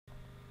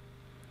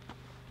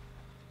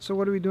So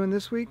what are we doing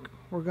this week?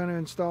 We're going to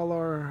install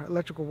our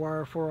electrical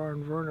wire for our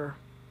inverter.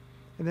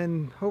 And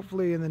then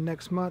hopefully in the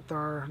next month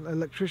our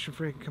electrician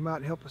friend can come out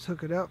and help us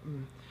hook it up,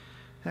 and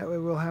that way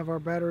we'll have our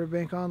battery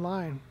bank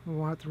online. We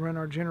won't have to run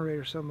our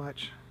generator so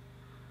much.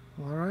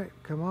 Alright,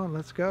 come on,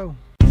 let's go.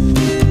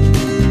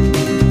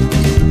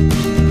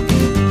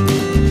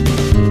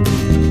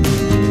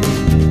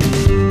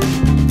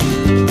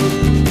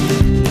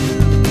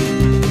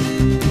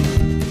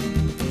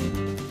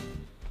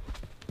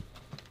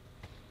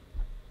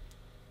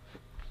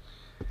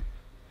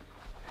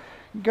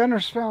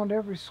 Gunner's found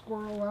every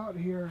squirrel out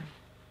here.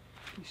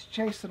 He's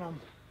chasing them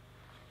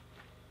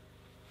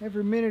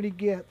every minute he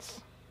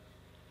gets.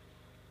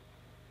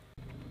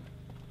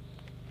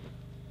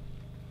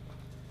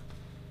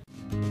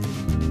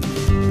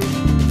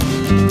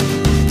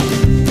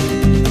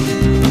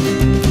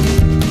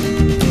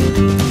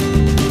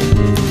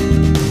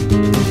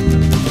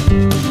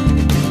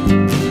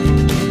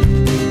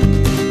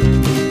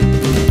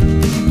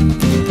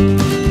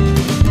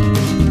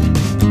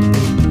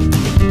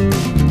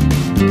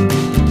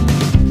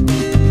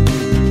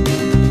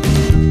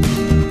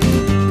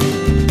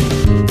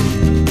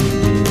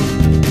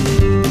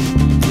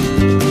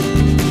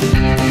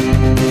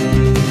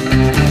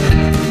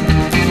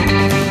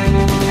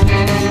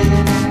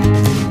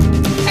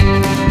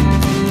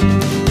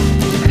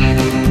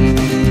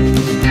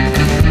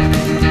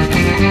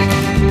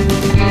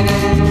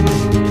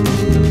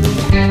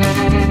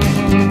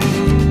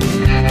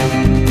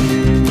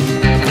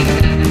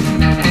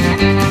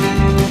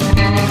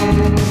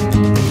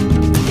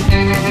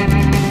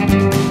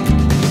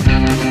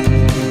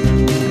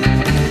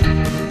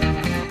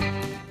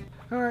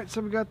 So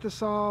we got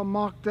this all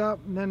mocked up,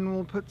 and then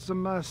we'll put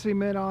some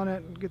cement on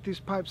it and get these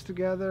pipes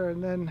together,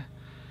 and then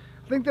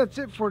I think that's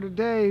it for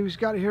today. We just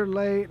got here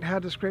late,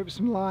 had to scrape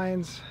some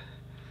lines,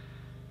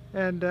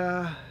 and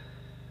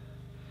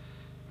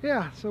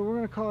yeah, so we're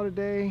gonna call it a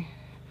day.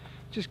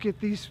 Just get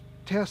these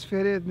tests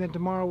fitted, and then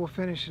tomorrow we'll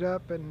finish it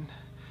up and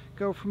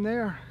go from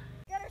there.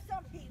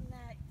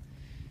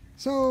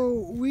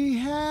 So we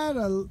had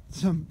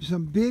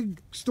some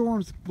big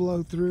storms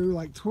blow through,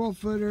 like 12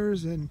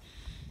 footers and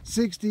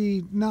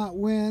 60 knot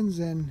winds,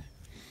 and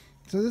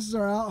so this is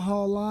our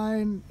outhaul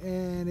line,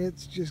 and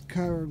it's just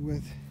covered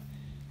with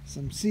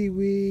some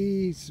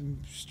seaweed,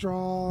 some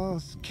straw,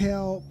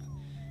 kelp.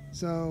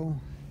 So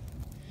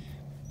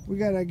we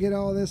got to get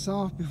all this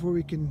off before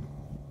we can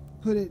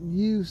put it in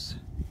use.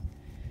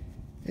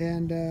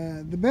 And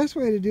the best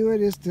way to do it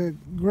is to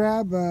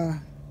grab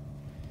a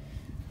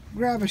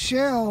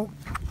shell,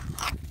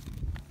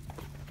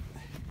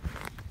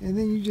 and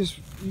then you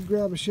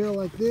grab a shell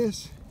like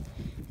this,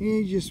 and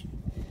you just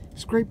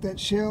scrape that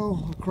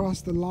shell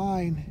across the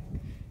line.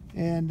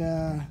 And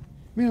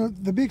you know,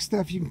 the big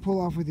stuff you can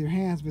pull off with your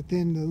hands, but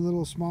then the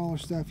little smaller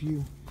stuff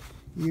you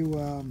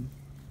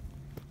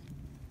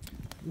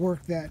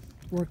work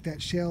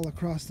that shell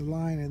across the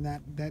line, and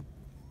that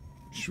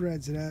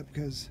shreds it up,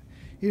 because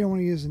you don't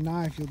want to use a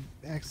knife. You'll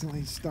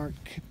accidentally start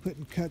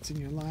putting cuts in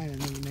your line,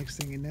 and then the next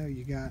thing you know,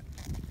 you got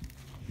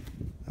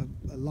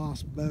a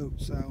lost boat.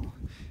 So,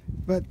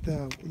 but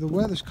the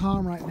weather's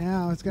calm right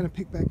now. It's going to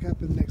pick back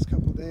up in the next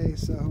couple of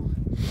days, so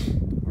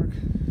we're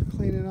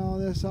cleaning all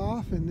this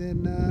off, and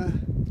then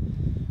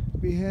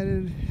be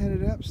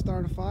headed up,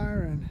 start a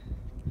fire, and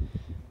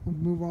we'll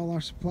move all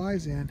our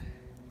supplies in.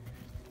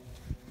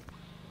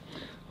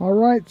 All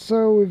right,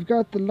 so we've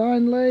got the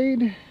line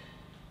laid.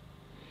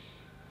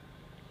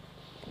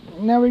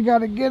 Now we got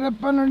to get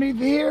up underneath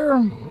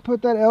here,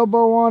 put that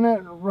elbow on it,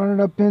 run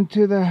it up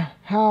into the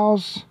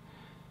house,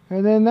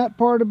 and then that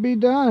part will be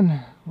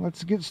done.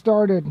 Let's get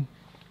started.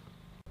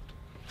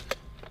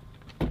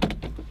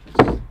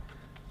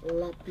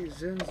 Lop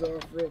these ends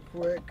off real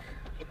quick.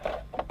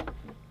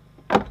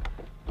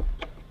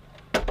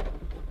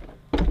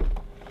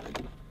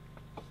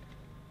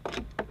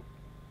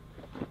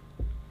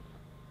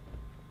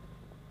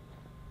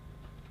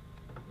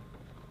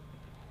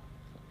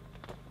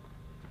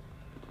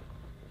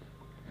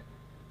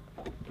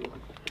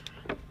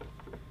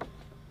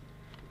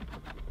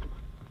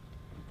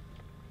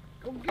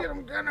 Go get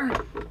him, Gunner.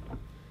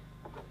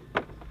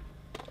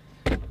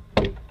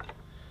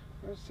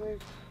 That's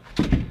safe.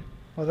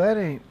 Well, that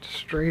ain't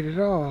straight at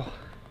all.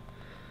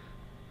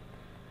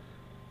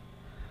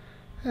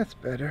 That's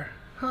better.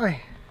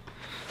 Hi.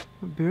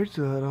 My beard's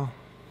a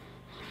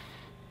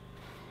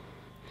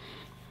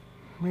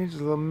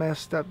little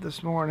messed up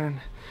this morning.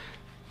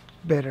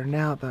 Better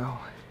now, though.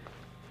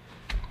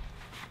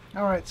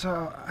 Alright,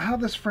 so how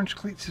this French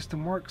cleat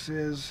system works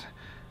is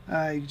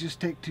you just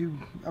take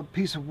a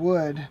piece of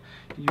wood,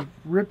 you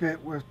rip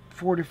it with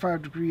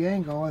 45-degree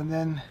angle, and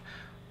then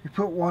you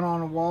put one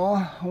on a wall,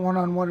 one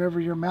on whatever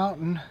you're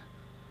mounting.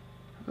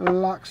 It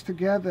locks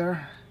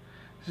together.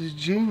 This is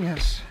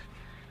genius.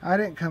 I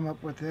didn't come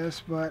up with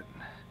this, but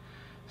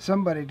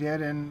somebody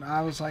did, and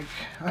I was like,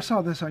 I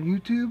saw this on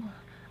YouTube,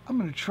 I'm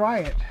gonna try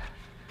it.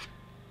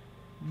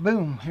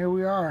 Boom, here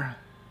we are.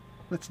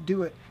 Let's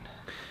do it.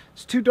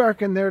 It's too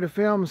dark in there to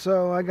film,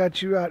 so I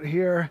got you out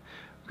here.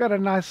 We've got a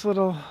nice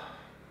little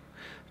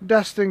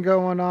dusting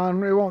going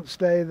on. It won't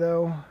stay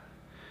though.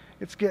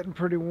 It's getting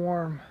pretty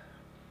warm.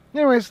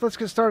 Anyways, let's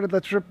get started.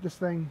 Let's rip this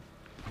thing.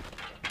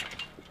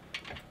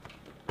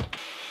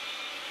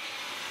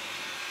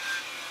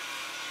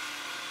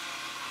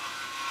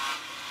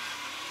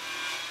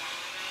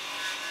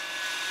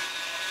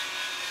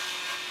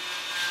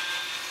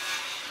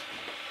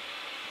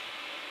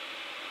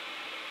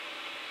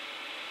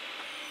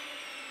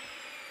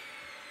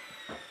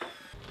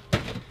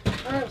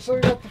 Alright, so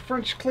we got the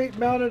French cleat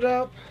mounted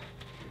up,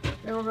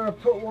 and we're going to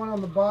put one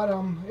on the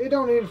bottom. You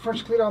don't need a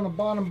French cleat on the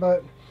bottom,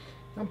 but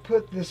I'll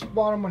put this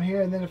bottom one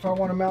here, and then if I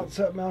want to mount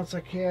something else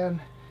I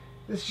can.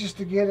 This is just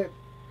to get it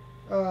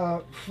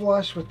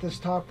flush with this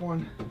top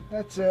one.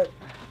 That's it.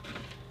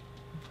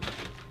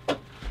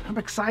 I'm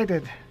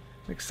excited.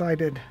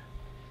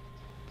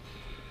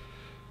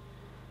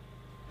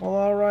 Well,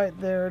 alright,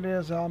 there it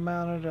is, all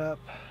mounted up.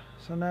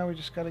 So now we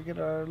just got to get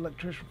our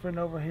electrician friend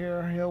over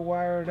here. He'll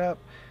wire it up.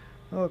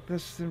 Look,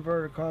 this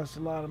inverter costs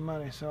a lot of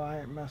money, so I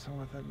ain't messing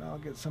with it. I'll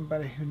get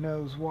somebody who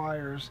knows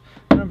wires.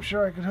 And I'm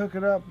sure I could hook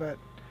it up, but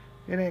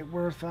it ain't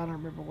worth, I don't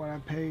remember what I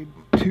paid,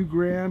 $2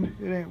 grand.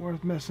 It ain't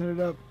worth messing it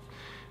up.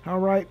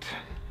 Alright,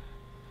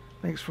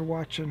 thanks for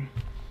watching.